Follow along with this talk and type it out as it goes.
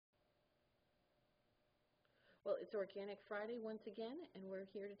Well, it's Organic Friday once again, and we're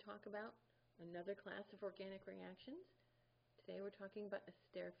here to talk about another class of organic reactions. Today we're talking about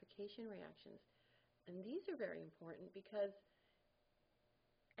esterification reactions. And these are very important because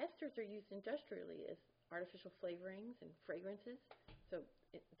esters are used industrially as artificial flavorings and fragrances. So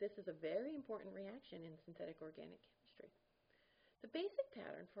this is a very important reaction in synthetic organic chemistry. The basic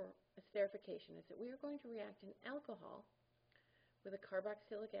pattern for esterification is that we are going to react an alcohol with a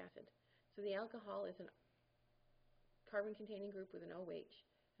carboxylic acid. So the alcohol is a carbon-containing group with an OH.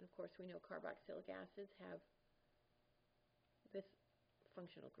 And of course we know carboxylic acids have this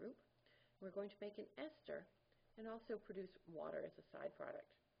functional group. We're going to make an ester and also produce water as a side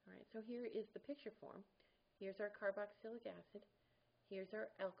product. All right, so here is the picture form. Here's our carboxylic acid. Here's our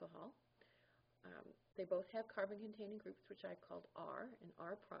alcohol. They both have carbon-containing groups, which I've called R and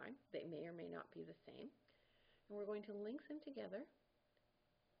R prime. They may or may not be the same. And we're going to link them together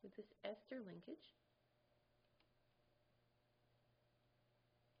with this ester linkage.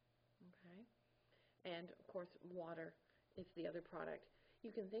 Okay, and of course water is the other product. You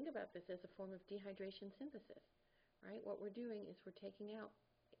can think about this as a form of dehydration synthesis, right? What we're doing is we're taking out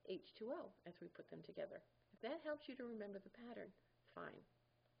H2O as we put them together. If that helps you to remember the pattern, fine.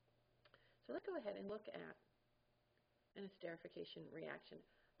 So let's go ahead and look at an esterification reaction,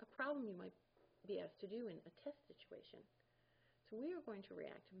 a problem you might be asked to do in a test situation. So we are going to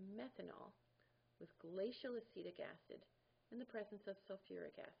react methanol with glacial acetic acid in the presence of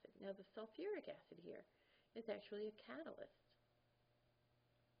sulfuric acid. Now the sulfuric acid here is actually a catalyst.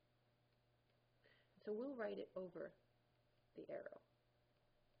 So we'll write it over the arrow.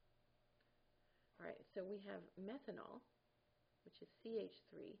 All right, so we have methanol, which is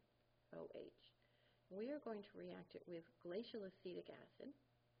CH3OH. We are going to react it with glacial acetic acid.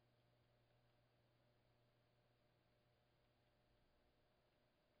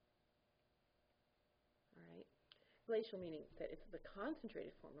 All right. Glacial meaning that it's the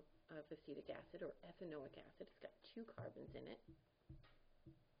concentrated form of acetic acid or ethanoic acid. It's got 2 carbons in it.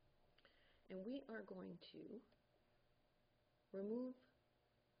 And we are going to remove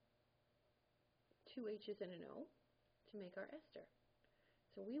 2 H's and an O to make our ester.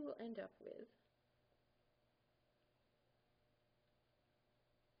 So we will end up with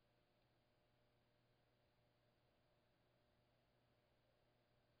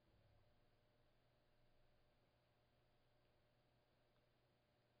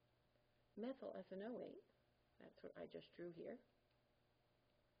methyl ethanoate. That's what I just drew here.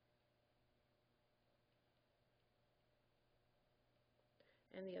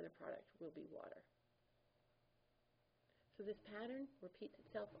 And the other product will be water. So this pattern repeats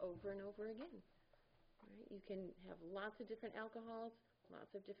itself over and over again. Right? You can have lots of different alcohols,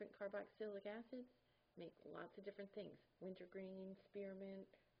 lots of different carboxylic acids, make lots of different things. Wintergreen, spearmint,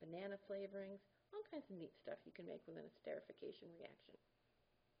 banana flavorings, all kinds of neat stuff you can make with an esterification reaction.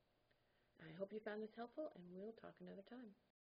 I hope you found this helpful, and we'll talk another time.